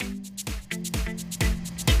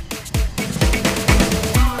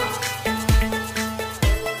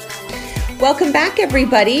Welcome back,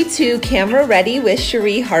 everybody, to Camera Ready with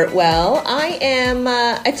Cherie Hartwell.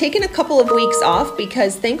 I've taken a couple of weeks off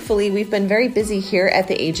because thankfully we've been very busy here at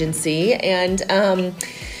the agency, and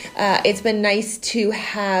it's been nice to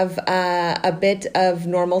have a bit of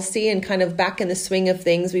normalcy and kind of back in the swing of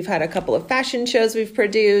things. We've had a couple of fashion shows we've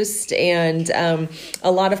produced and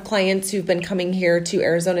a lot of clients who've been coming here to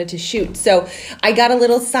Arizona to shoot. So I got a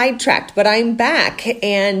little sidetracked, but I'm back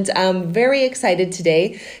and I'm very excited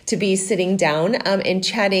today to be sitting down and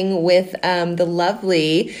chatting with the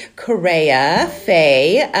lovely Correa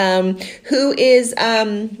Faye, who is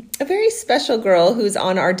a very special girl who's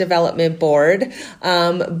on our development board.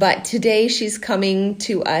 But today she's coming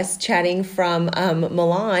to us chatting from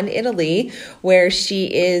Milan, Italy, where she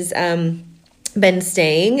is been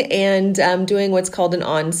staying and doing what's called an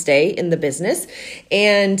on-stay in the business.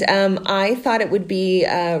 And I thought it would be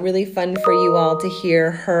really fun for you all to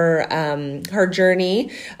hear her journey.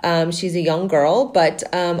 She's a young girl, but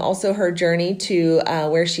also her journey to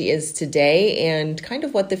where she is today and kind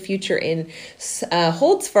of what the future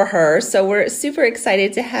holds for her. So we're super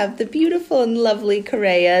excited to have the beautiful and lovely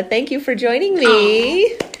Correa. Thank you for joining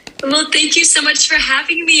me. Well, thank you so much for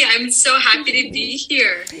having me. I'm so happy to be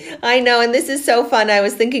here. I know, and this is so fun. I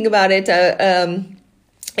was thinking about it.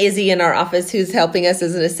 Izzy in our office, who's helping us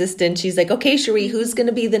as an assistant, she's like, okay, Cherie, who's going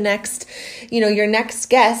to be the next, your next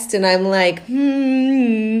guest? And I'm like,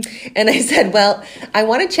 And I said, well, I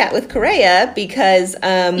want to chat with Correa because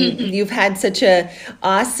you've had such a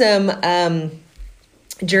awesome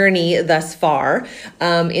journey thus far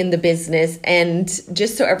in the business. And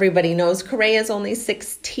just so everybody knows, Correa is only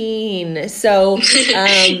 16. So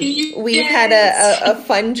we've had a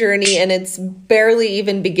fun journey and it's barely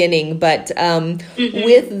even beginning. But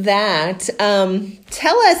with that,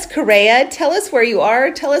 tell us, Correa, tell us where you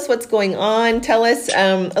are. Tell us what's going on. Tell us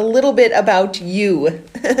a little bit about you.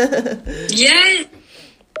 Yes.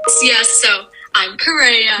 So I'm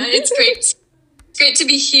Correa. It's great to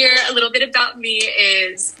be here. A little bit about me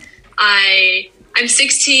is I'm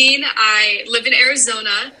 16. I live in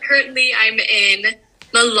Arizona. Currently, I'm in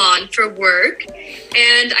Milan for work,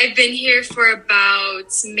 and I've been here for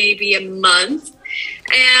about maybe a month.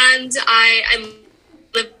 And I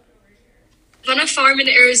live on a farm in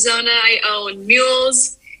Arizona. I own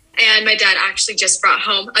mules, and my dad actually just brought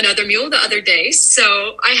home another mule the other day.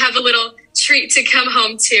 So I have a little treat to come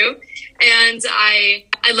home to, and I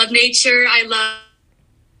love nature. I love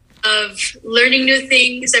learning new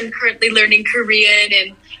things. I'm currently learning Korean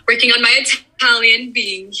and working on my Italian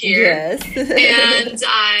being here. Yes. And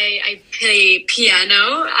I play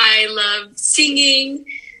piano. I love singing.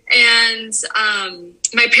 And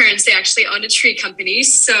my parents, they actually own a tree company.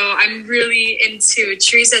 So I'm really into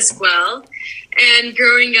trees as well. And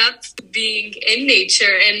growing up being in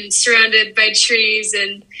nature and surrounded by trees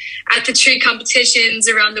and at the tree competitions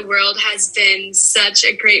around the world has been such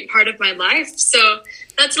a great part of my life. So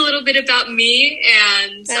that's a little bit about me.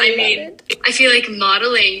 And I feel like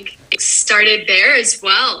modeling started there as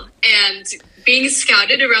well. And being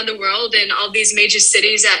scouted around the world in all these major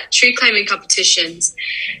cities at tree climbing competitions.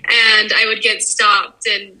 And I would get stopped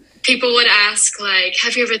and people would ask, like,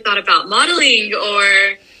 have you ever thought about modeling,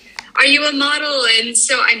 or are you a model? And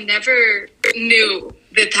so I never knew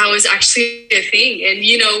that was actually a thing. And,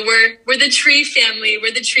 we're the tree family,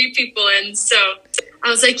 we're the tree people. And so I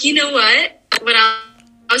was like, you know what? When I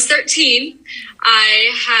was 13,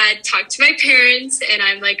 I had talked to my parents and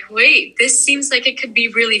I'm like, wait, this seems like it could be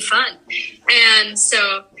really fun. And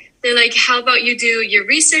so they're like, how about you do your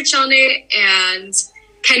research on it and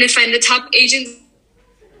kind of find the top agencies.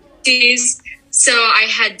 So I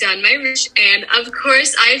had done my research, and of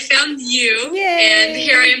course I found you. Yay. And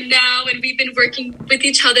here I am now, and we've been working with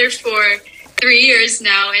each other for 3 years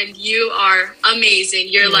now, and you are amazing.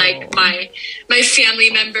 You're like my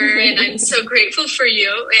family member, and I'm so grateful for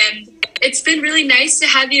you. And it's been really nice to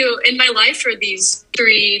have you in my life for these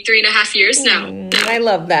three and a half years now. I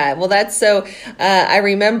love that. Well, that's so, I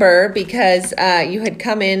remember because you had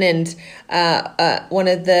come in and one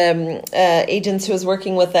of the agents who was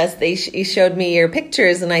working with us, he showed me your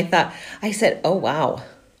pictures and I said, oh, wow.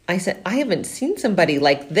 I said, I haven't seen somebody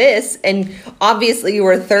like this. And obviously you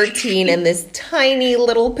were 13 and this tiny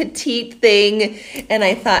little petite thing. And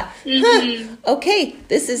I thought, okay,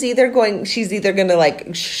 this is she's either going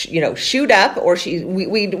to shoot up or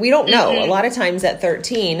we don't know. A lot of times at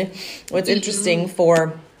 13, what's interesting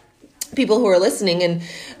for people who are listening, and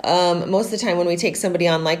most of the time when we take somebody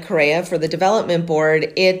on like Correa for the development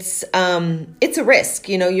board, it's a risk.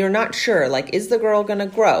 You're not sure, like, is the girl going to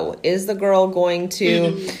grow? Is the girl going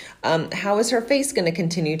to how is her face going to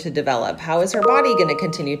continue to develop? How is her body going to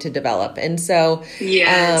continue to develop? And so,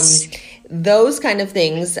 yes. Those kind of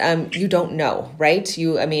things, you don't know, right?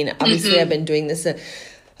 Obviously I've been doing this a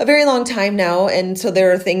very long time now. And so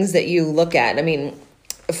there are things that you look at. I mean,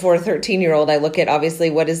 for a 13-year-old, I look at obviously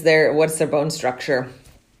what's their bone structure?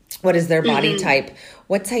 What is their body type?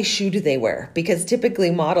 What size shoe do they wear? Because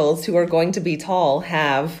typically models who are going to be tall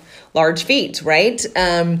have large feet, right?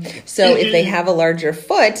 So if they have a larger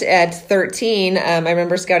foot at 13, I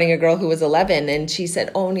remember scouting a girl who was 11 and she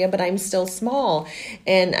said, oh yeah, but I'm still small.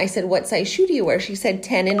 And I said, what size shoe do you wear? She said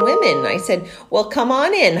 10 in women. I said, well, come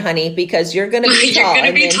on in, honey, because you're going to be tall. You're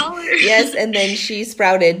going to be taller. Yes. And then she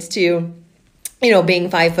sprouted to, being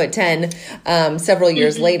 5'10", several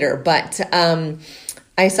years later. But,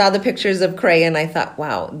 I saw the pictures of Cray and I thought,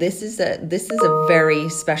 wow, this is a very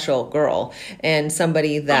special girl and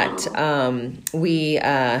somebody that we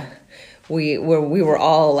were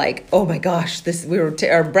all like, oh my gosh,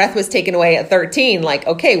 our breath was taken away at 13. Like,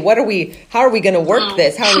 okay, how are we going to work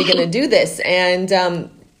this? How are we going to do this? And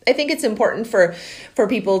I think it's important for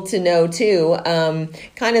people to know too,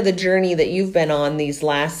 kind of the journey that you've been on these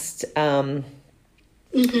last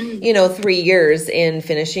 3 years in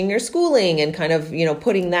finishing your schooling and kind of,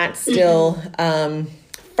 putting that still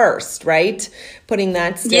first, right? Putting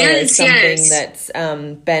that still as something that's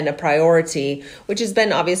been a priority, which has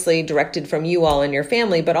been obviously directed from you all and your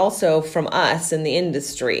family, but also from us in the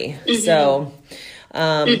industry. So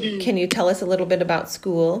can you tell us a little bit about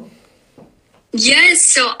school? Yes.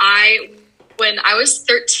 So when I was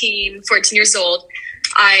 14 years old,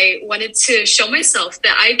 I wanted to show myself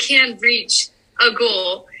that I can reach a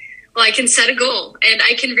goal. Well, I can set a goal and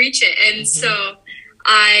I can reach it. And so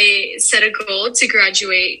I set a goal to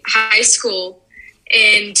graduate high school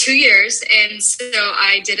in 2 years. And so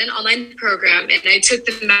I did an online program and I took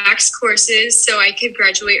the max courses so I could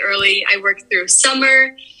graduate early. I worked through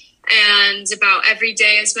summer and about every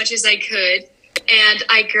day as much as I could. And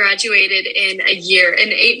I graduated in a year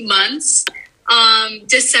and 8 months,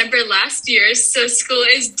 December last year. So school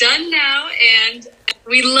is done now and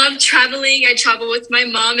we love traveling. I travel with my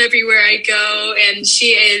mom everywhere I go, and she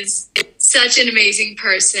is such an amazing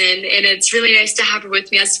person, and it's really nice to have her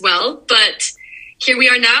with me as well. But here we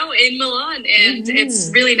are now in Milan, and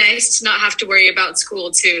it's really nice to not have to worry about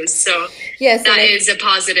school too. So yes, that is a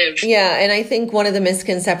positive. Yeah, and I think one of the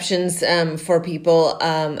misconceptions for people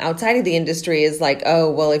outside of the industry is like,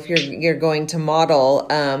 oh, well, if you're going to model,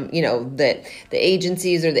 that the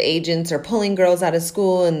agencies or the agents are pulling girls out of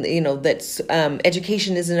school, and that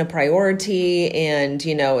education isn't a priority, and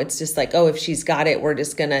it's just like, oh, if she's got it, we're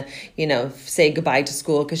just gonna say goodbye to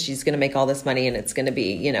school because she's gonna make all this money, and it's gonna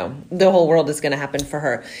be the whole world is gonna happen for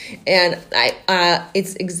her. And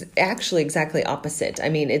it's actually exactly opposite. I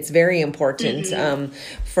mean, it's very important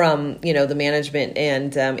from the management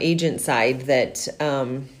and agent side that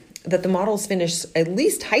the models finish at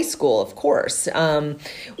least high school, of course.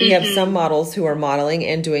 We have some models who are modeling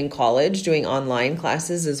and doing college, doing online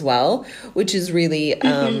classes as well, which is really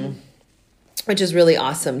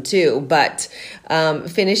awesome too. But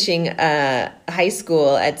finishing high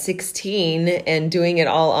school at 16 and doing it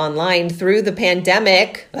all online through the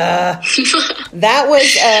pandemic, that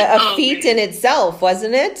was a feat in itself,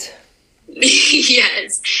 wasn't it?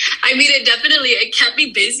 Yes. I mean, it kept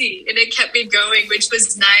me busy and it kept me going, which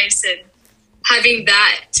was nice. And having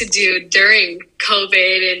that to do during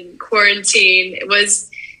COVID and quarantine, it was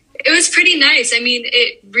pretty nice. I mean,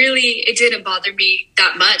 it didn't bother me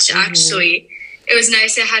that much, actually. It was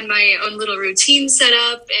nice. I had my own little routine set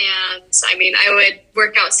up, and I mean, I would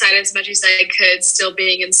work outside as much as I could, still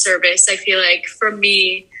being in service. I feel like for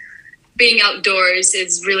me, being outdoors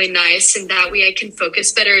is really nice, and that way I can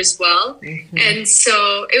focus better as well. And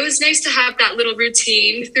so it was nice to have that little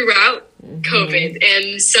routine throughout COVID.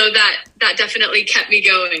 And so that definitely kept me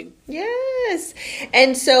going. Yes.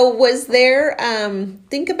 And so was there,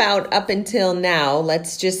 think about up until now,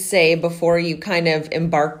 let's just say before you kind of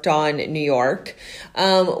embarked on New York,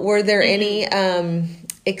 were there any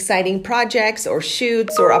exciting projects or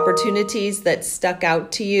shoots or opportunities that stuck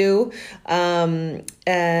out to you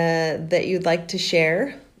that you'd like to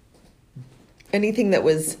share? Anything that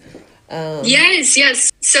was...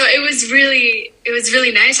 Yes. So it was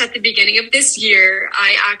really nice at the beginning of this year.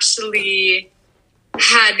 I actually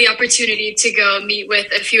had the opportunity to go meet with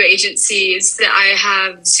a few agencies that I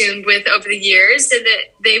have Zoomed with over the years, and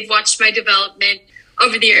that they've watched my development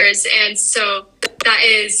over the years. And so that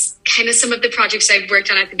is kind of some of the projects I've worked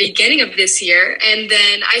on at the beginning of this year. And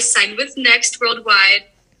then I signed with Next Worldwide,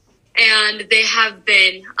 and they have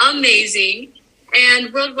been amazing.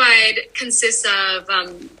 And Worldwide consists of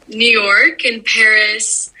New York and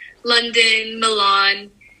Paris, London,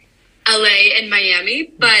 Milan, LA, and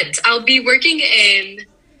Miami, but I'll be working in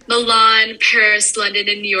Milan, Paris, London,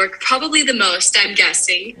 and New York, probably the most, I'm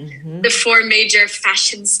guessing, the four major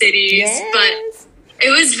fashion cities. Yes. But it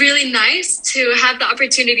was really nice to have the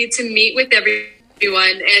opportunity to meet with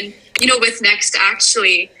everyone. And, with Next,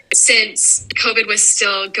 actually, since COVID was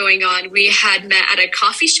still going on, we had met at a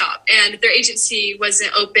coffee shop, and their agency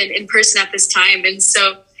wasn't open in person at this time. And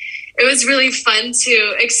so it was really fun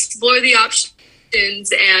to explore the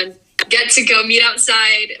options and get to go meet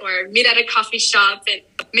outside or meet at a coffee shop, and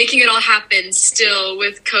making it all happen still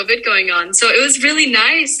with COVID going on. So it was really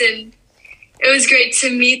nice, and it was great to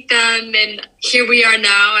meet them. And here we are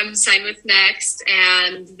now. I'm signed with Next,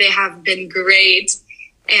 and they have been great.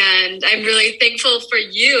 And I'm really thankful for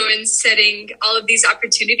you in setting all of these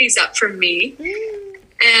opportunities up for me.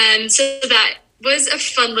 And so that was a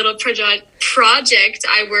fun little project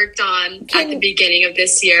I worked on at the beginning of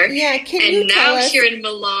this year. Yeah, and now here in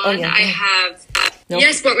Milan, I have...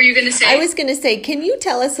 Yes, what were you going to say? I was going to say, can you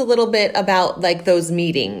tell us a little bit about like those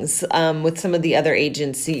meetings with some of the other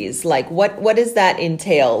agencies? Like what does that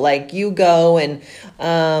entail? Like you go and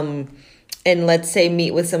let's say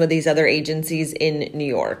meet with some of these other agencies in New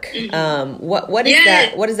York. What is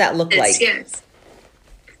that? What does that look like? Yes.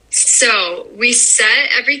 So we set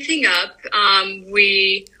everything up.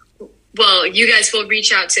 You guys will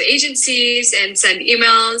reach out to agencies and send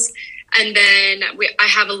emails, and then I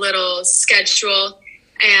have a little schedule,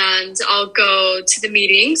 and I'll go to the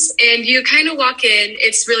meetings, and you kind of walk in.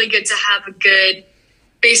 It's really good to have a good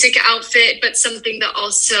basic outfit, but something that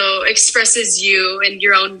also expresses you in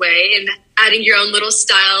your own way, and adding your own little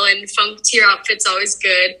style and funk to your outfit's always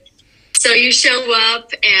good. So you show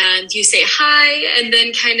up and you say hi, and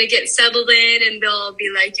then kind of get settled in, and they'll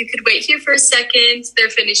be like, you could wait here for a second. They're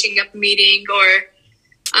finishing up a meeting, or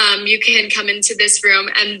you can come into this room,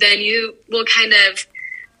 and then you will kind of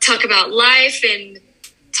talk about life and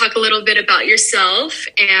talk a little bit about yourself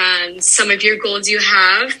and some of your goals you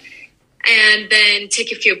have, and then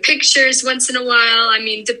take a few pictures once in a while. I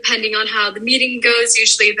mean, depending on how the meeting goes,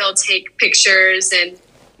 usually they'll take pictures and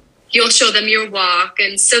you'll show them your walk.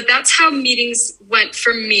 And so that's how meetings went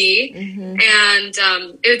for me. And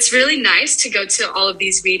it's really nice to go to all of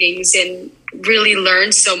these meetings and really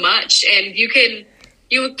learn so much. And you can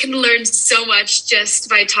learn so much just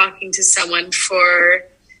by talking to someone for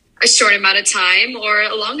a short amount of time or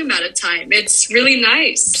a long amount of time. It's really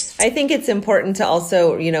nice. I think it's important to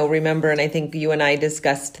also, remember, and I think you and I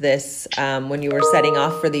discussed this when you were setting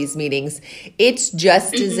off for these meetings, it's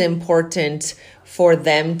just as important for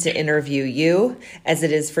them to interview you as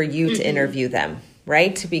it is for you to interview them,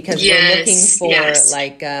 right? Because we're looking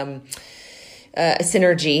for a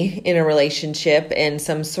synergy in a relationship and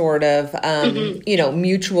some sort of,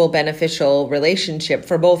 mutual beneficial relationship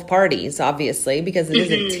for both parties, obviously, because it is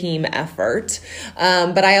a team effort.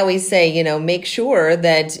 But I always say, make sure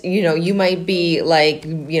that, you might be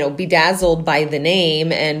bedazzled by the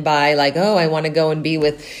name and by like, oh, I want to go and be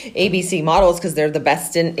with ABC models because they're the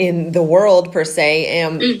best in the world per se.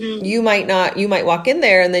 And you might walk in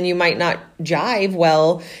there and then you might not jive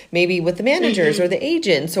well, maybe with the managers or the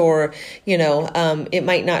agents, or, it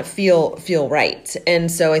might not feel right.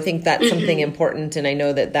 And so I think that's something important. And I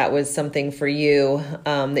know that was something for you,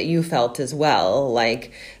 that you felt as well.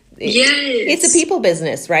 Like, it's a people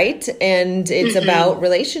business, right? And it's about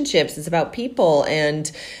relationships. It's about people.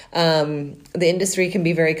 And the industry can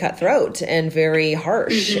be very cutthroat and very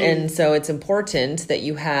harsh. And so it's important that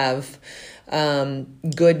you have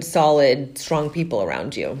good, solid, strong people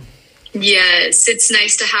around you. Yes, it's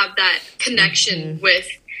nice to have that connection with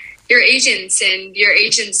your agents and your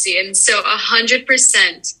agency. And so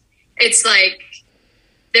 100%, it's like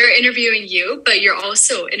they're interviewing you, but you're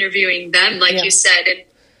also interviewing them, like you said, and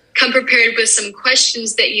come prepared with some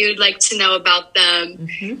questions that you'd like to know about them.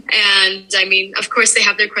 And I mean, of course, they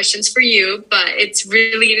have their questions for you, but it's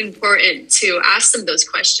really important to ask them those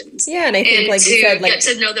questions. Yeah, and I think, like you said, get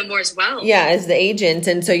to know them more as well. Yeah, as the agent.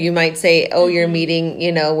 And so you might say, oh, you're meeting,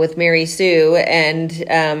 with Mary Sue and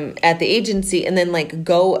at the agency, and then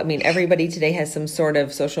everybody today has some sort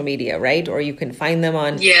of social media, right? Or you can find them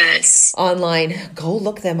on online. Go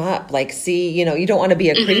look them up. Like, see, you don't want to be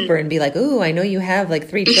a creeper and be like, oh, I know you have like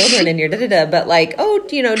 3 children and you're but like, oh,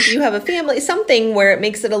 do you have a family? Something where it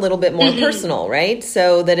makes it a little bit more personal, right?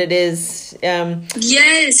 So that it is,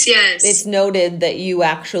 it's noted that you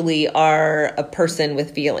actually are a person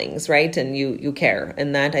with feelings, right? And you care.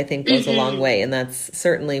 And that, I think, goes a long way. And that's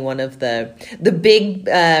certainly one of the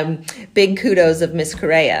big kudos of Miss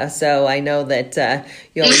Correa. So I know that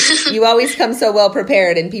you always come so well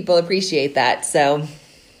prepared, and people appreciate that. So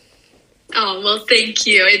Oh, well, thank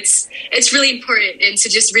you. It's really important, and to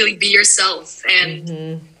just really be yourself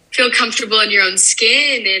and feel comfortable in your own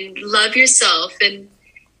skin and love yourself. And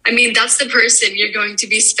I mean, that's the person you're going to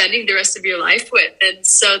be spending the rest of your life with. And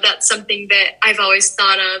so that's something that I've always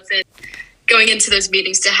thought of, and going into those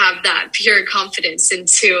meetings to have that pure confidence and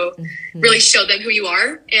to really show them who you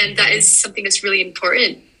are. And that is something that's really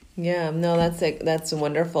important. Yeah, no, that's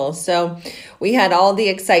wonderful. So we had all the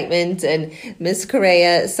excitement, and Miss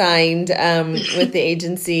Correa signed with the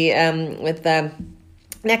agency with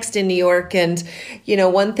Next in New York. And, you know,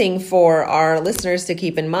 one thing for our listeners to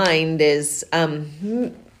keep in mind is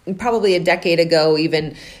probably a decade ago,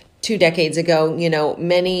 even 2 decades ago, you know,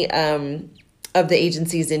 many of the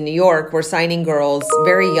agencies in New York were signing girls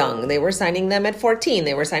very young. They were signing them at 14.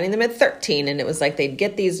 They were signing them at 13. And it was like they'd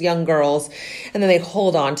get these young girls and then they'd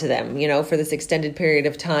hold on to them, you know, for this extended period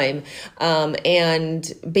of time. And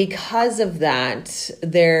because of that,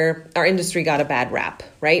 our industry got a bad rap,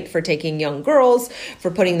 right? For taking young girls, for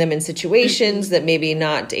putting them in situations that maybe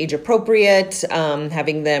not age appropriate,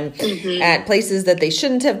 having them at places that they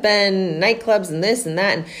shouldn't have been, nightclubs and this and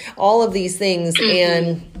that, and all of these things.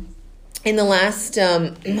 And in the last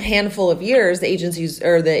handful of years, the agencies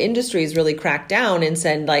or the industries really cracked down and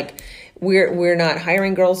said, like, we're not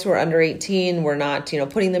hiring girls who are under 18. We're not, you know,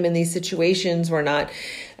 putting them in these situations. We're not,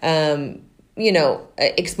 you know,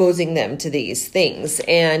 exposing them to these things.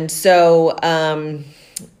 And so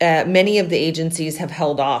many of the agencies have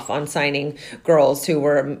held off on signing girls who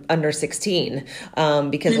were under 16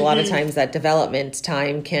 because a lot of times that development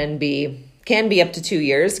time can be up to 2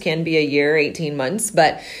 years, can be a year, 18 months.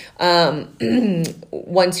 But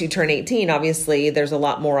once you turn 18, obviously, there's a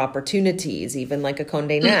lot more opportunities, even like a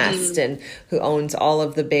Condé Nast, and who owns all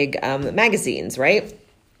of the big magazines, right?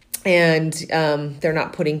 And they're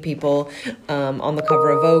not putting people on the cover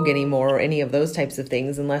of Vogue anymore or any of those types of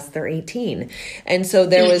things unless they're 18. And so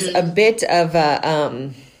there was a bit of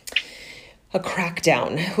a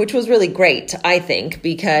crackdown, which was really great, I think,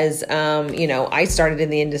 because, you know, I started in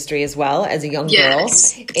the industry as well as a young girl.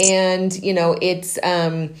 And, you know,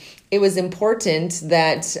 it was important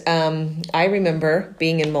that I remember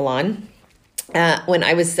being in Milan when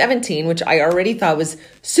I was 17, which I already thought was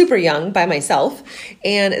super young by myself.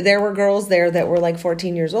 And there were girls there that were like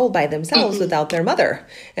 14 years old by themselves without their mother.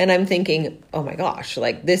 And I'm thinking, oh my gosh,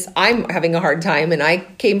 like this, I'm having a hard time. And I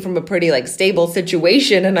came from a pretty like stable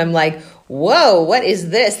situation. And I'm like, whoa, what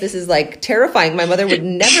is this? This is like terrifying. My mother would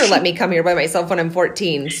never let me come here by myself when I'm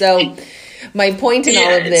 14. So my point in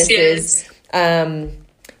all of this is,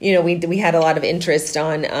 you know, we had a lot of interest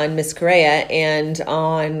on Miss Correa and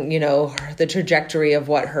on, you know, the trajectory of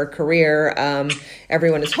what her career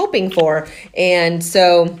everyone is hoping for. And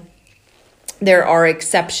so there are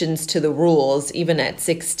exceptions to the rules. Even at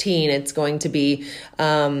 16, it's going to be,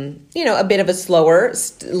 you know, a little bit of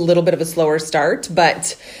a slower start,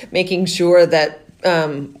 but making sure that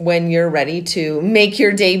when you're ready to make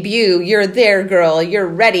your debut, you're there, girl, you're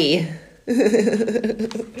ready.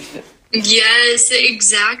 Yes,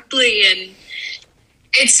 exactly. And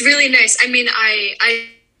it's really nice. I mean, I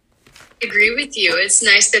agree with you. It's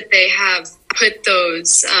nice that they have put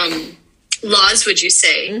those laws, would you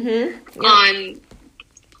say, on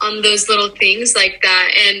those little things like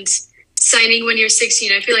that. And signing when you're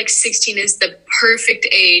 16, I feel like 16 is the perfect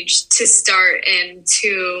age to start and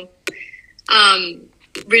to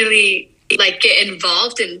really like get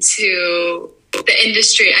involved into the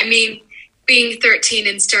industry. I mean, being 13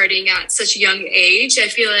 and starting at such a young age, I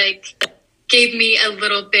feel like gave me a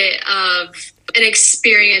little bit of an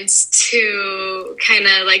experience to kind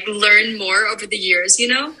of like learn more over the years, you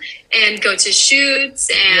know, and go to shoots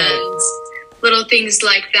and little things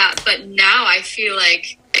like that. But now I feel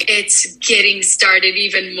like it's getting started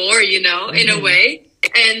even more, you know, in a way.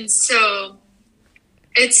 And so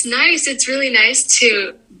it's nice. It's really nice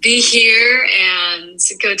to be here and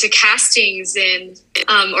go to castings and,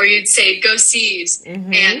 or you'd say go-sees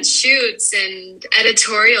and shoots and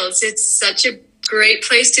editorials. It's such a great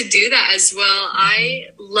place to do that as well. I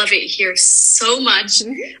love it here so much.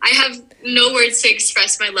 I have no words to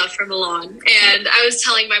express my love for Milan. And I was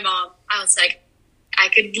telling my mom, I was like, I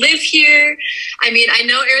could live here. I mean, I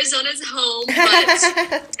know Arizona's home,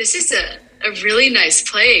 but this is a really nice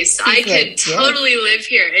place. I could totally live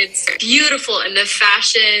here. It's beautiful, and the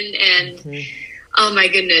fashion and oh my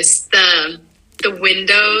goodness, the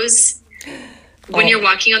windows. when you're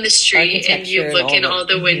walking on the street and you architecture look and in all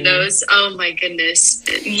the windows, oh my goodness.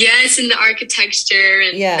 Yes, and the architecture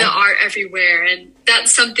and the art everywhere. And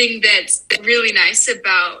that's something that's really nice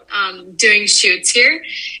about doing shoots here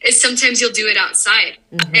is sometimes you'll do it outside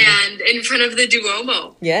and in front of the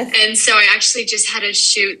Duomo. Yes. And so I actually just had a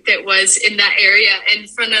shoot that was in that area in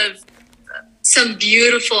front of some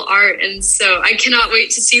beautiful art. And so I cannot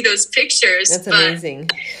wait to see those pictures. That's amazing.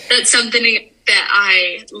 That's something that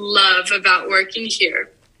I love about working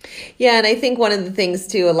here. Yeah, and I think one of the things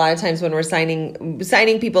too, a lot of times when we're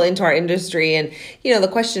signing people into our industry, and the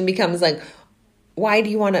question becomes like, why do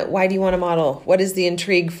you want to model? What is the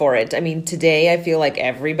intrigue for it? I mean, today I feel like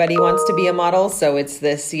everybody wants to be a model, so it's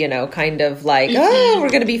this kind of like, oh, we're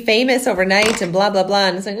going to be famous overnight and blah blah blah,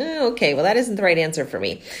 and it's like, oh, okay, well that isn't the right answer for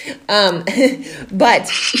me.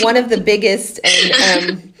 But one of the biggest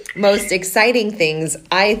and most exciting things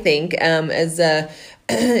I think as a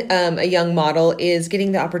young model is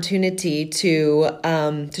getting the opportunity to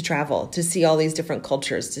travel, to see all these different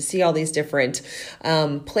cultures, to see all these different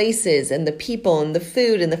places and the people and the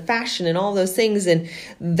food and the fashion and all those things. And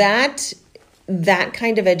that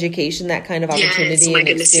kind of education, that kind of opportunity and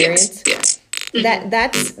experience,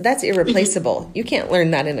 that's irreplaceable. You can't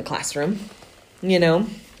learn that in a classroom,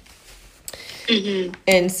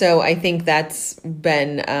 And so I think that's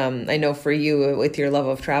been, I know for you with your love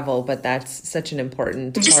of travel, but that's such an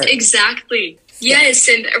important part. Exactly. Yes.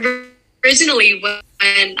 And originally when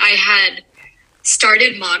I had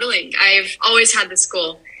started modeling, I've always had this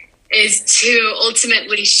goal is to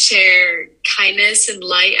ultimately share kindness and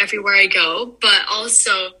light everywhere I go, but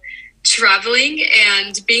also traveling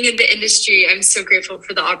and being in the industry. I'm so grateful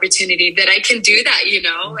for the opportunity that I can do that,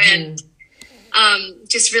 and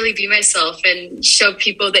just really be myself and show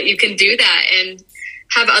people that you can do that and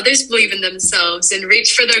have others believe in themselves and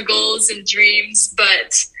reach for their goals and dreams.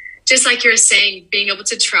 But just like you were saying, being able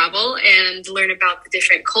to travel and learn about the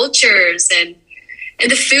different cultures and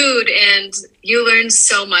the food, and you learn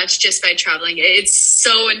so much just by traveling. It's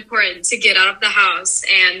so important to get out of the house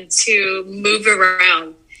and to move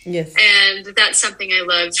around. Yes. And that's something I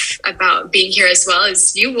love about being here as well,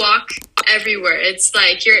 is you walk everywhere. It's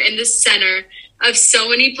like you're in the center of so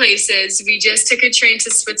many places. We just took a train to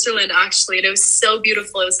Switzerland, actually, and it was so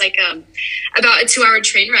beautiful. It was like about a 2-hour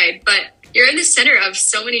train ride, but you're in the center of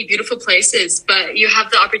so many beautiful places, but you have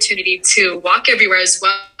the opportunity to walk everywhere as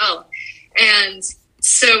well. And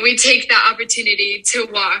so we take that opportunity to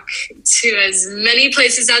walk to as many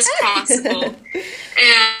places as possible.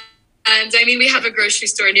 And I mean, we have a grocery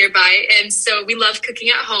store nearby, and so we love cooking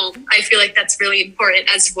at home. I feel like that's really important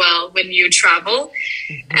as well when you travel,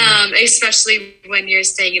 especially when you're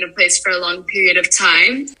staying in a place for a long period of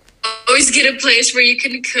time. Always get a place where you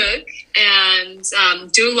can cook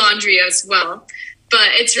and do laundry as well.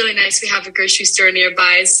 But it's really nice we have a grocery store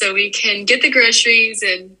nearby, so we can get the groceries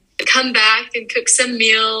and come back and cook some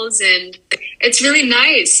meals, and it's really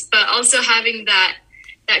nice. But also having that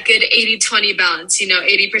good 80-20 balance,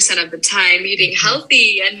 80% of the time eating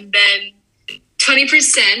healthy, and then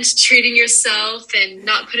 20% treating yourself and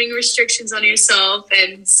not putting restrictions on yourself.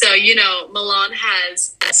 And so, Milan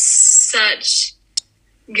has such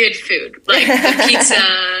good food, like the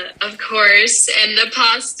pizza, of course, and the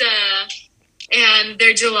pasta and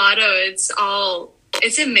their gelato.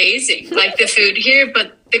 It's amazing, like the food here,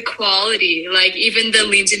 but the quality, like even the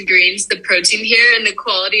leans and greens, the protein here, and the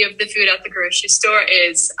quality of the food at the grocery store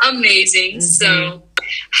is amazing. So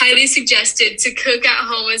highly suggested to cook at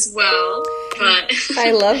home as well. But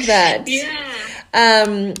I love that.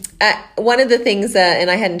 Yeah. One of the things, and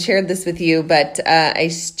I hadn't shared this with you, but I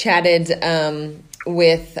chatted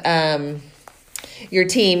with your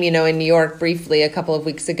team, in New York briefly a couple of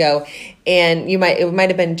weeks ago, and it might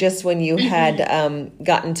have been just when you had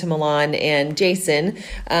gotten to Milan, and Jason,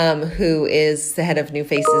 who is the head of New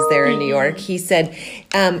Faces there in New York, he said,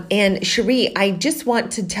 and Cherie, I just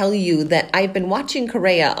want to tell you that I've been watching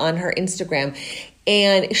Correa on her Instagram,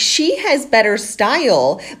 and she has better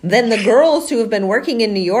style than the girls who have been working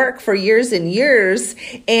in New York for years and years.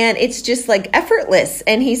 And it's just like effortless.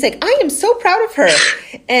 And he's like, I am so proud of her.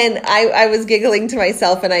 And I was giggling to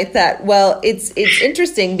myself, and I thought, well, it's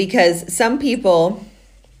interesting because some people,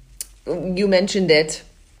 you mentioned it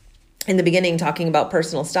in the beginning, talking about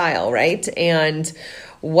personal style, right? And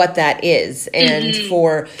what that is. And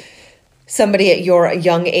for somebody at your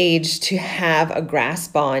young age to have a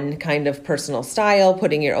grasp on kind of personal style,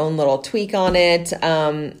 putting your own little tweak on it.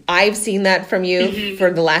 I've seen that from you for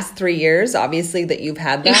the last 3 years, obviously, that you've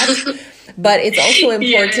had that. But it's also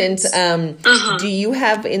important. Do you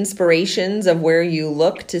have inspirations of where you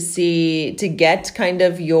look to get kind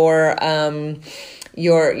of your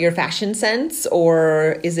your fashion sense,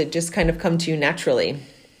 or is it just kind of come to you naturally?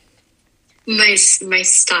 My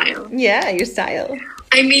style. Yeah, your style.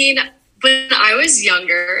 I mean, when I was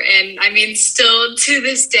younger, and I mean, still to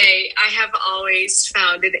this day, I have always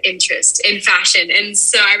found an interest in fashion. And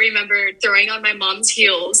so I remember throwing on my mom's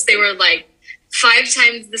heels. They were like 5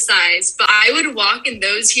 times the size, but I would walk in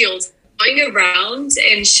those heels going around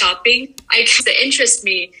and shopping. That interest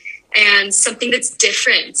me, and something that's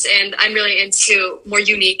different. And I'm really into more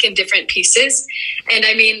unique and different pieces. And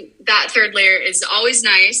I mean, that third layer is always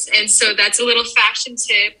nice. And so that's a little fashion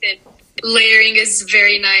tip, and layering is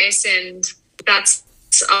very nice. And that's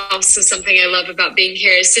also something I love about being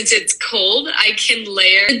here. Since it's cold, I can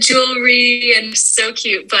layer jewelry, and it's so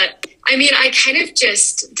cute. But I mean, I kind of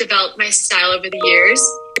just developed my style over the years,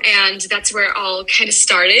 and that's where it all kind of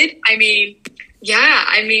started. I mean, yeah,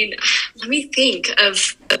 I mean, let me think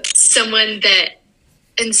of someone that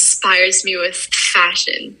inspires me with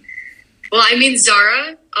fashion. Well, I mean,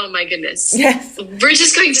 Zara. Oh my goodness. Yes. We're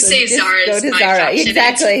just going to say Zara is my Zara. fashion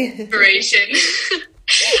Exactly. inspiration.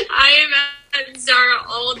 I am at Zara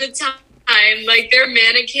all the time. Like, their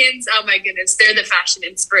mannequins, oh my goodness, they're the fashion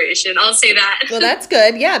inspiration. I'll say that. Well, that's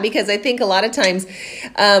good. Yeah, because I think a lot of times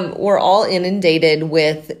we're all inundated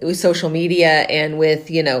with social media and with,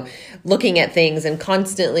 looking at things, and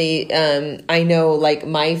constantly, I know like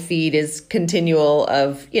my feed is continual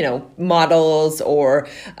of, models or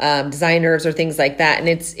designers or things like that. And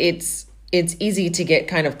it's easy to get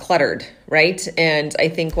kind of cluttered, right? And I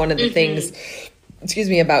think one of the things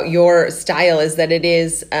about your style is that it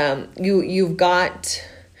is, you've got,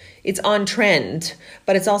 it's on trend,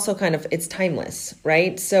 but it's also it's timeless,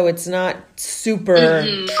 right? So it's not super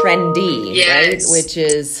trendy, yes. right? Which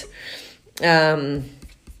is,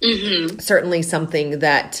 certainly something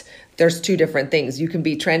that there's two different things. You can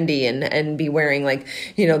be trendy and be wearing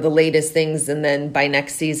the latest things, and then by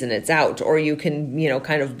next season it's out, or you can,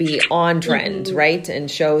 kind of be on trend, right? And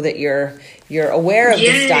show that you're aware of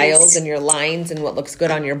the styles and your lines and what looks good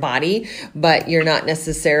on your body, but you're not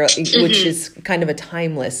necessarily, which is kind of a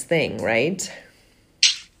timeless thing, right?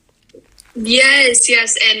 Yes.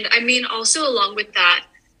 And I mean, also along with that,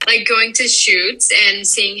 like going to shoots and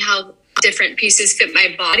seeing how different pieces fit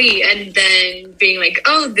my body, and then being like,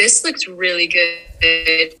 oh, this looks really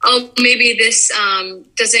good. Oh, maybe this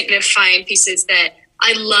doesn't define pieces that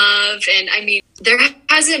I love. And I mean, there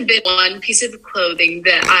hasn't been one piece of clothing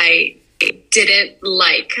that I didn't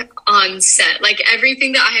like on set. Like,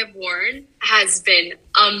 everything that I have worn has been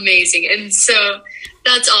amazing. And so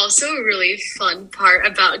that's also a really fun part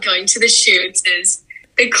about going to the shoots is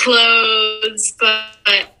the clothes.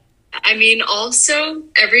 But I mean, also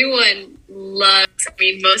everyone loves,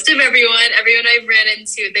 most of everyone I've ran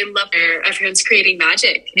into, they love everyone's creating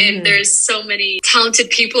magic. And there's so many talented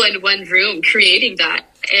people in one room creating that.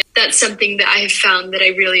 And that's something that I have found that I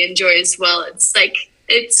really enjoy as well. It's like,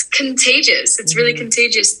 it's contagious. It's really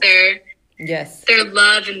contagious. Their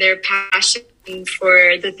love and their passion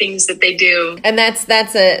for the things that they do. And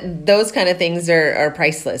those kind of things are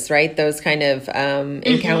priceless, right? Those kind of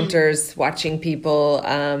encounters, watching people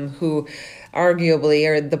who arguably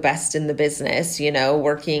are the best in the business,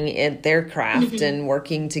 working at their craft and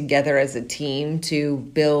working together as a team to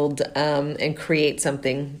build and create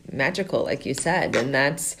something magical, like you said. And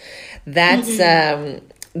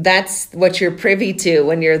that's what you're privy to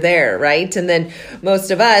when you're there, right? And then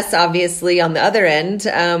most of us, obviously, on the other end,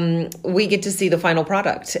 we get to see the final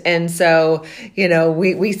product. And so,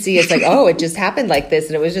 we see it's like, oh, it just happened like this,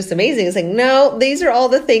 and it was just amazing. It's like, no, these are all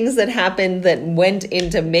the things that happened that went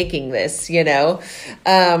into making this, So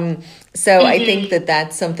I think that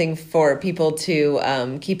that's something for people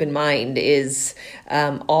to keep in mind is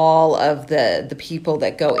all of the people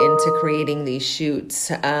that go into creating these shoots.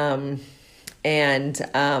 And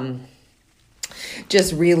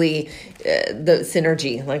just really the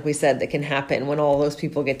synergy, like we said, that can happen when all those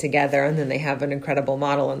people get together, and then they have an incredible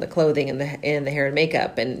model and the clothing and the hair and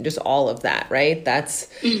makeup and just all of that, right? that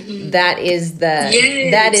is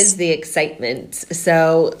the excitement.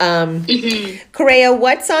 So, Correa,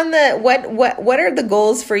 what's on what are the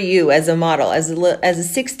goals for you as a model, as a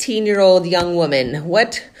 16-year-old young woman?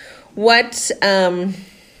 What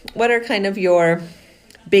are kind of your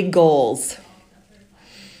big goals?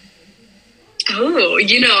 Oh,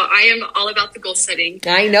 I am all about the goal setting.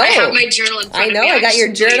 I know. I have my journal in front of me. I know. I got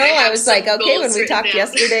your journal. I was like, okay, when we talked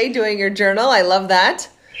yesterday doing your journal, I love that.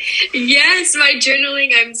 Yes, my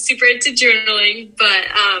journaling. I'm super into journaling, but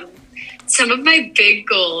some of my big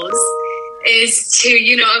goals is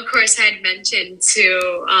to, of course, I had mentioned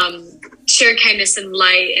to share kindness and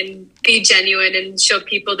light and be genuine and show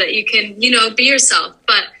people that you can, be yourself.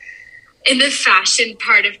 But in the fashion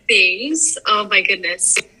part of things, oh my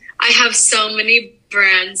goodness, I have so many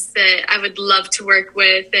brands that I would love to work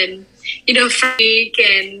with, and Freak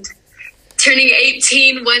and turning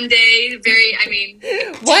 18 one day.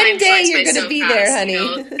 One day you're going to be fast, there, honey.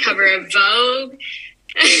 Cover of Vogue.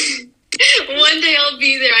 One day I'll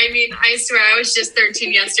be there. I swear I was just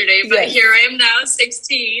 13 yesterday, but yes. Here I am now,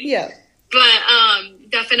 16. Yeah. But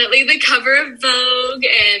definitely the cover of Vogue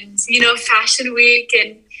and, Fashion Week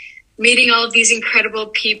and meeting all of these incredible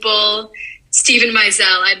people. Steven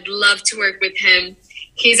Meisel, I'd love to work with him.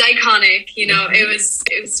 He's iconic.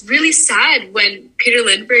 It was really sad when Peter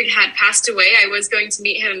Lindbergh had passed away. I was going to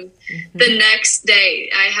meet him the next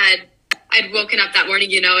day. I'd woken up that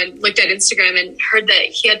morning, and looked at Instagram and heard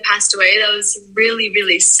that he had passed away. That was really,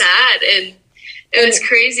 really sad. And it was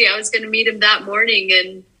crazy. I was going to meet him that morning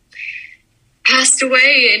and passed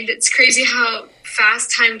away. And it's crazy how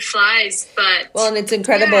fast time flies. But well, and it's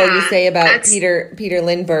incredible you say about Peter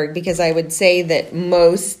Lindbergh, because I would say that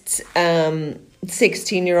most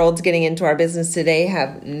 16-year-olds getting into our business today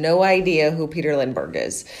have no idea who Peter Lindbergh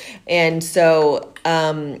is. And so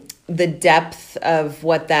the depth of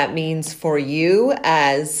what that means for you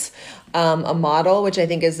as a model, which I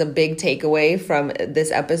think is a big takeaway from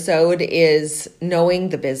this episode, is knowing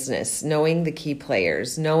the business, knowing the key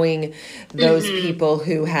players, knowing those people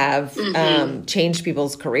who have changed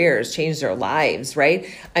people's careers, changed their lives, right?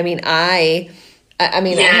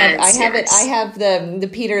 Yes, I have the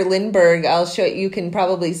Peter Lindbergh. I'll show you. You can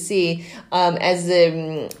probably see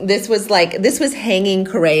this was hanging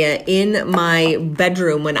Correa in my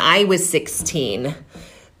bedroom when I was 16.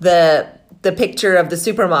 The picture of the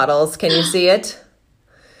supermodels. Can you see it?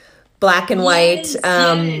 Black and white.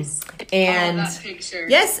 Yes. And that picture.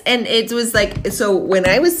 Yes, and it was so when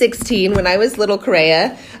I was 16, when I was little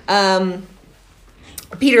Correa,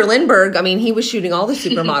 Peter Lindbergh, he was shooting all the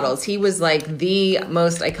supermodels. He was like the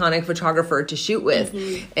most iconic photographer to shoot with.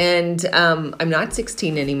 And I'm not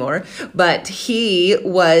 16 anymore, but he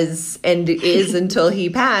was and is until he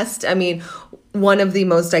passed. One of the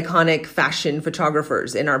most iconic fashion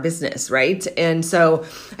photographers in our business, right? And so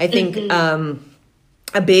I think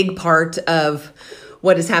a big part of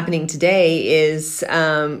what is happening today is,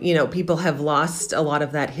 people have lost a lot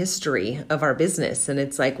of that history of our business. And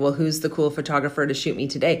it's like, well, who's the cool photographer to shoot me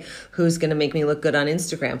today? Who's going to make me look good on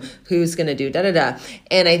Instagram? Who's going to do da-da-da?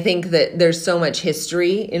 And I think that there's so much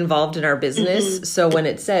history involved in our business. So when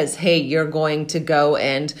it says, hey, you're going to go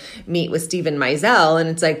and meet with Steven Meisel, and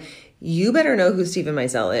it's like, you better know who Steven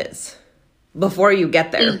Meisel is before you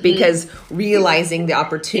get there, because realizing the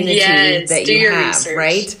opportunity that you have, research.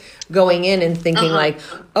 Right? Going in and thinking like,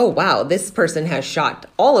 oh, wow, this person has shot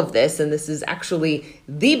all of this, and this is actually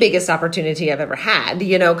the biggest opportunity I've ever had,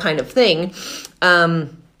 kind of thing.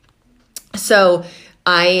 So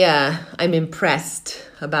I'm impressed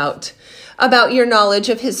about your knowledge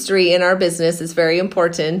of history in our business. Is very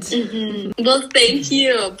important. Well, thank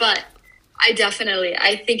you. But I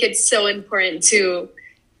think it's so important to,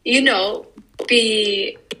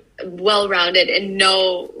 be well-rounded and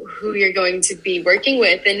know who you're going to be working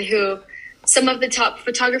with and who some of the top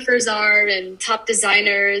photographers are and top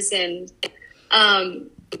designers, and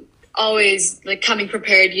always coming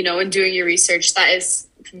prepared, and doing your research. That is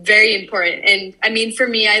very important. And for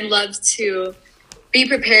me, I love to be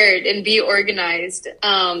prepared and be organized.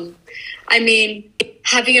 Having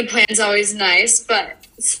a plan is always nice, but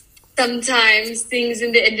sometimes things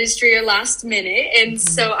in the industry are last minute. And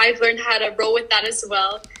so I've learned how to roll with that as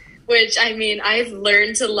well, which I've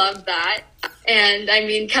learned to love that. And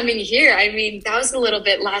coming here, that was a little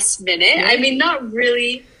bit last minute. Not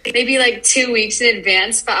really, maybe 2 weeks in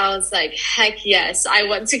advance, but I was like, heck yes, I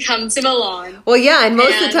want to come to Milan. Well, yeah. And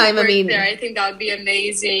most of the time, there, I think that would be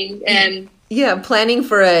amazing. And yeah, planning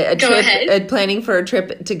for a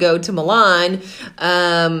trip to go to Milan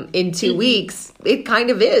in 2 weeks. It kind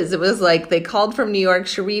of is. It was like they called from New York.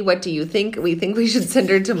 Cherie, what do you think? We think we should send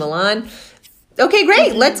her to Milan. Okay,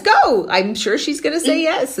 great. Let's go. I'm sure she's going to say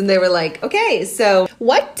yes. And they were like, okay. So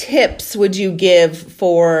what tips would you give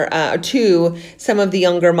to some of the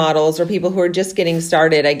younger models or people who are just getting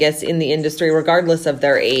started, I guess, in the industry, regardless of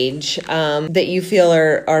their age, that you feel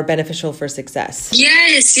are beneficial for success?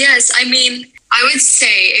 Yes. I would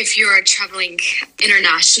say if you're traveling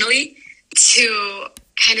internationally, to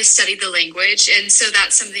kind of study the language. And so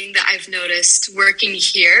that's something that I've noticed working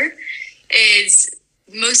here is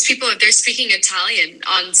most people, if they're speaking Italian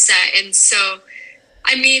on set. And so,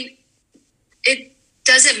 it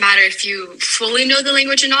doesn't matter if you fully know the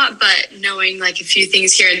language or not, but knowing a few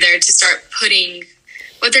things here and there to start putting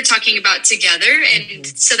what they're talking about together. And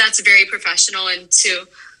so that's very professional. And to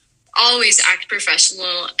always act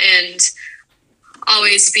professional and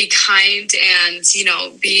always be kind and,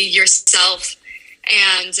 be yourself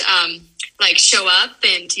and, like show up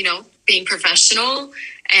and, being professional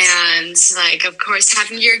and like, of course,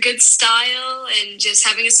 having your good style and just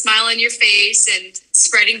having a smile on your face and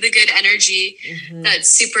spreading the good energy. That's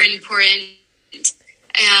super important.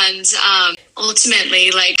 And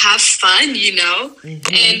ultimately, like, have fun, and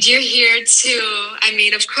you're here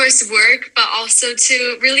to, of course, work, but also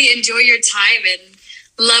to really enjoy your time and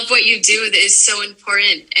love what you do. That is so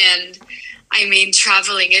important. And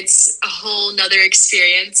traveling, it's a whole nother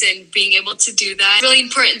experience, and being able to do that, really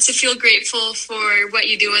important to feel grateful for what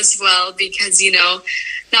you do as well, because,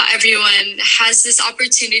 not everyone has this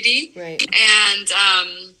opportunity. Right. And,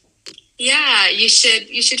 you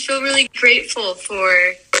should feel really grateful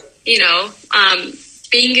for,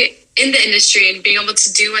 being in the industry and being able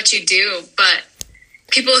to do what you do. But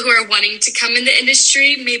people who are wanting to come in the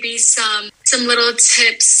industry, maybe some little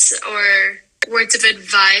tips or words of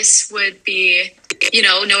advice would be,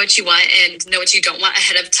 know what you want and know what you don't want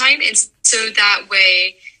ahead of time. And so that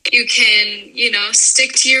way you can,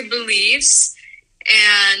 stick to your beliefs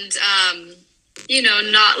and,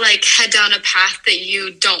 not like head down a path that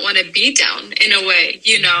you don't want to be down in a way,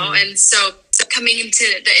 And so coming into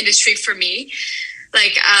the industry for me,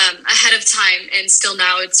 like ahead of time and still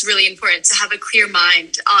now, it's really important to have a clear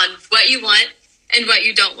mind on what you want and what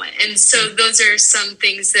you don't want. And so those are some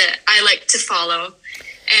things that I like to follow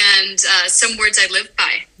and some words I live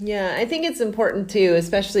by. Yeah, I think it's important too,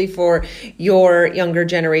 especially for your younger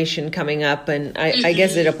generation coming up. And I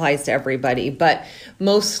guess it applies to everybody, but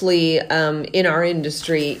mostly in our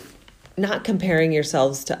industry, not comparing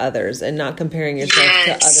yourselves to others and not comparing yourself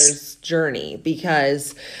to others' journey,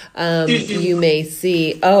 because you may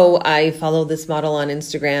see, I follow this model on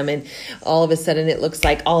Instagram and all of a sudden it looks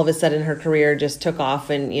like all of a sudden her career just took off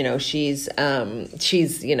and, she's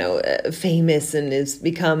famous and has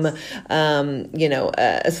become,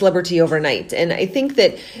 a celebrity overnight. And I think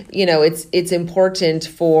that, it's important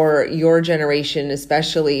for your generation,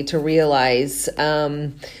 especially, to realize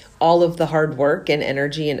all of the hard work and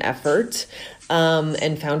energy and effort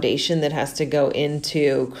and foundation that has to go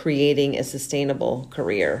into creating a sustainable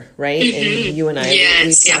career, right? And you and I,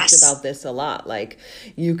 we've talked about this a lot. Like,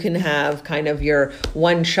 you can have kind of your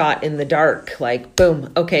one shot in the dark, like,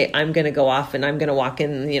 boom, okay, I'm going to go off and I'm going to walk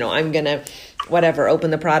in, I'm going to,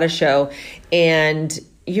 open the Prada show. And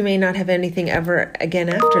you may not have anything ever again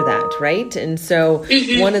after that, right? And so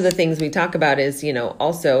one of the things we talk about is,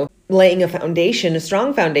 also laying a foundation, a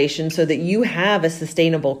strong foundation, so that you have a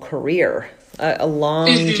sustainable career, a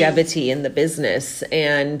longevity in the business.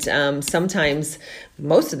 And sometimes,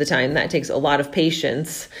 most of the time, that takes a lot of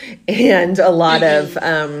patience and a lot of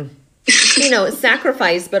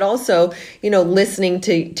sacrifice, but also, listening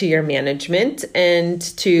to your management and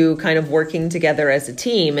to kind of working together as a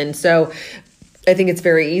team. And so I think it's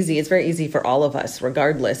very easy. It's very easy for all of us,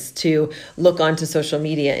 regardless, to look onto social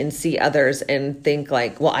media and see others and think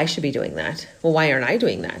like, well, I should be doing that. Well, why aren't I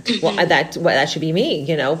doing that? Well, that should be me,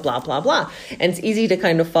 blah, blah, blah. And it's easy to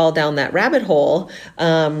kind of fall down that rabbit hole,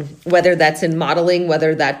 whether that's in modeling,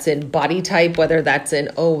 whether that's in body type, whether that's in,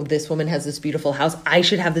 this woman has this beautiful house, I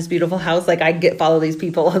should have this beautiful house. Like, follow these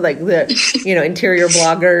people, like the, interior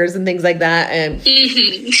bloggers and things like that. And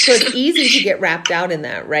so it's easy to get wrapped out in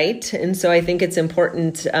that, right? And so I think it's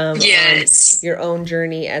important on your own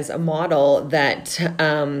journey as a model that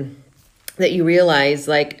you realize,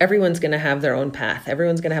 like, everyone's going to have their own path.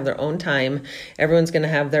 Everyone's going to have their own time. Everyone's going to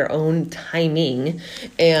have their own timing.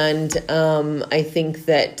 And I think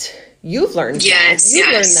that you've learned that. You've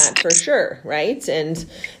learned that for sure, right? And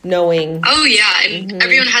knowing. Oh, yeah. And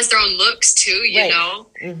everyone has their own looks too, you know?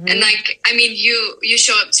 And like, you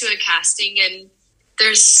show up to a casting and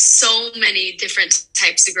there's so many different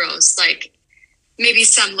types of girls. Like, maybe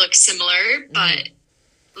some look similar, but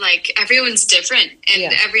like, everyone's different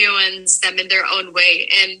and everyone's them in their own way.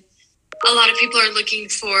 And a lot of people are looking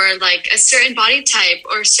for like a certain body type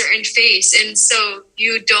or a certain face. And so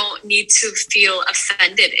you don't need to feel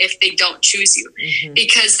offended if they don't choose you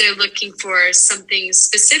because they're looking for something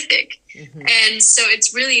specific. And so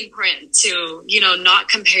it's really important to, not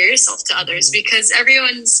compare yourself to others because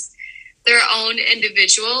everyone's their own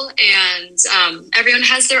individual and everyone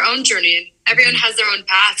has their own journey and everyone has their own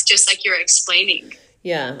path, just like you're explaining.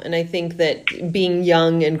 Yeah. And I think that being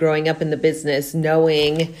young and growing up in the business,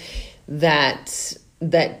 knowing that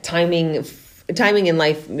timing in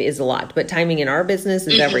life is a lot, but timing in our business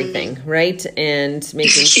is everything, right? And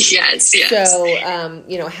making yes.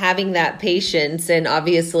 So having that patience, and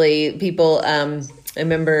obviously people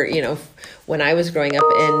remember, when I was growing up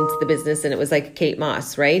in the business, and it was like Kate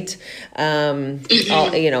Moss, right?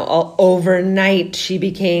 All overnight she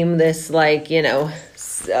became this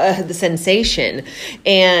the sensation,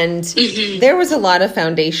 and there was a lot of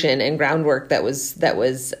foundation and groundwork that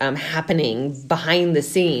was happening behind the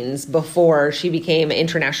scenes before she became an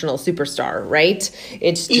international superstar, right?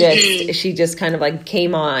 It's just she just kind of like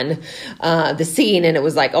came on the scene, and it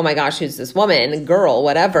was like, oh my gosh, who's this woman, girl,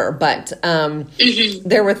 whatever. But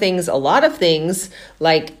there were a lot of things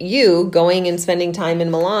like you going and spending time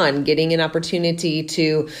in Milan, getting an opportunity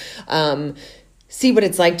to see what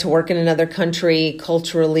it's like to work in another country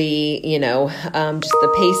culturally, just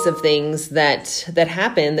the pace of things that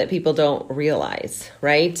happen that people don't realize,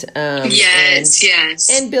 right?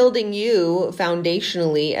 Yes. And building you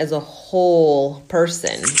foundationally as a whole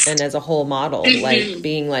person and as a whole model, like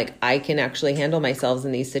being like, I can actually handle myself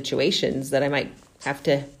in these situations that I might have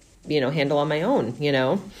to, handle on my own,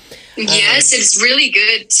 Yes, it's really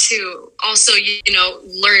good to also,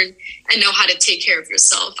 learn and know how to take care of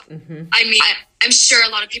yourself. I mean, I'm sure a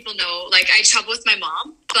lot of people know, like, I travel with my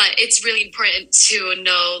mom, but it's really important to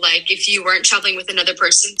know, like, if you weren't traveling with another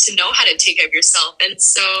person, to know how to take care of yourself. And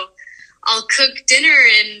so I'll cook dinner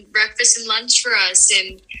and breakfast and lunch for us,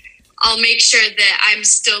 and I'll make sure that I'm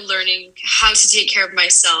still learning how to take care of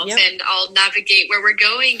myself. Yep. And I'll navigate where we're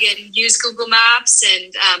going and use Google Maps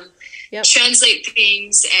and translate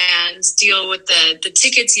things and deal with the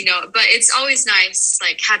tickets, but it's always nice,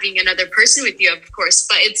 like, having another person with you, of course,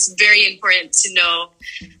 but it's very important to know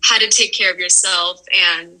how to take care of yourself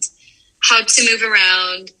and how to move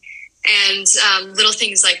around and little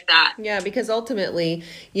things like that. Yeah, because ultimately,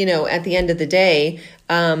 at the end of the day,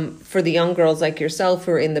 for the young girls like yourself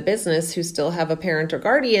who are in the business, who still have a parent or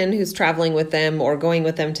guardian who's traveling with them or going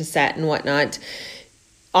with them to set and whatnot,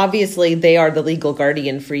 obviously they are the legal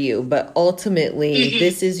guardian for you, but ultimately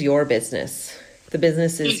this is your business. The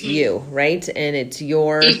business is you, right? And it's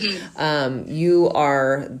your, you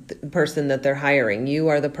are the person that they're hiring. You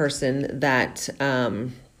are the person that,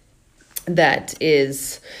 that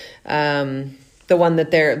is, the one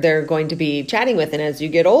that they're going to be chatting with. And as you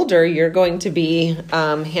get older, you're going to be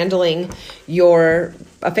handling your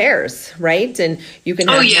affairs, right? And you can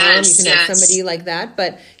have mom, you can have somebody like that,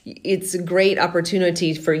 but it's a great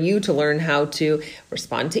opportunity for you to learn how to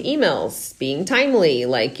respond to emails, being timely,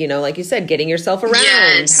 like you said, getting yourself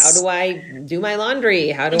around. How do I do my laundry?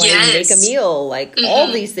 How do I make a meal? Like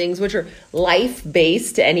all these things, which are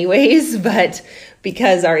life-based anyways, but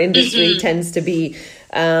because our industry tends to be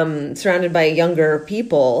surrounded by younger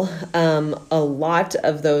people, a lot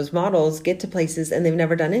of those models get to places and they've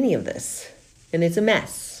never done any of this. And it's a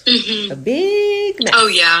mess. A big mess. Oh,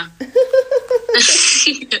 yeah.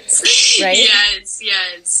 Right?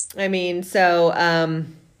 Yes. I mean, so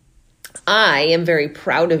I am very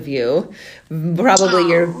proud of you. Probably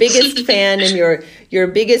your biggest fan and your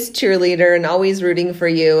biggest cheerleader, and always rooting for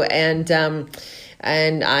you. And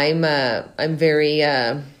I'm very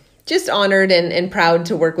just honored and proud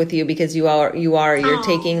to work with you, because you're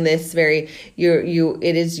taking this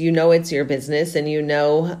it's your business,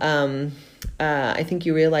 and I think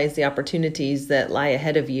you realize the opportunities that lie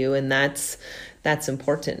ahead of you, and that's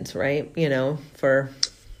important, right? For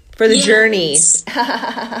the journey.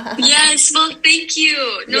 Yes. Well, thank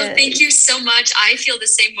you. Thank you so much. I feel the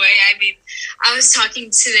same way. I mean, I was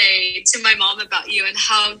talking today to my mom about you and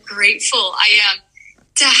how grateful I am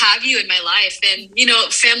to have you in my life. And,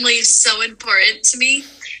 family is so important to me,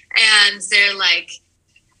 and they're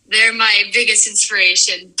my biggest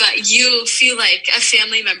inspiration, but you feel like a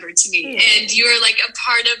family member to me, and you're like a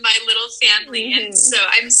part of my little family. And so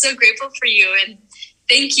I'm so grateful for you, and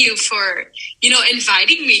thank you for,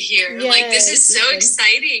 inviting me here. This is so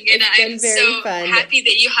exciting, and I'm so happy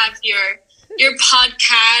that you have your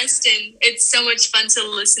podcast, and it's so much fun to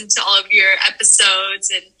listen to all of your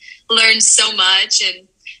episodes and learn so much. And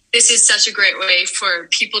this is such a great way for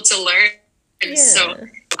people to learn. And so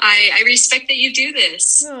I respect that you do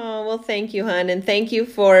this. Oh, well, thank you, hon. And thank you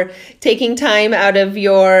for taking time out of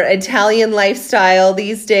your Italian lifestyle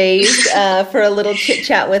these days for a little chit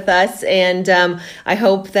chat with us. And I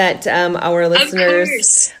hope that our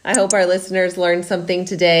listeners learned something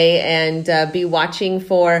today, and be watching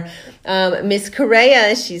for Miss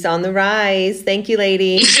Correa. She's on the rise. Thank you,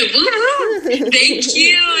 lady. Thank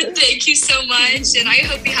you. Thank you so much. And I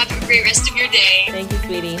hope you have a great rest of your day. Thank you,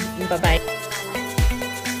 sweetie. Bye-bye.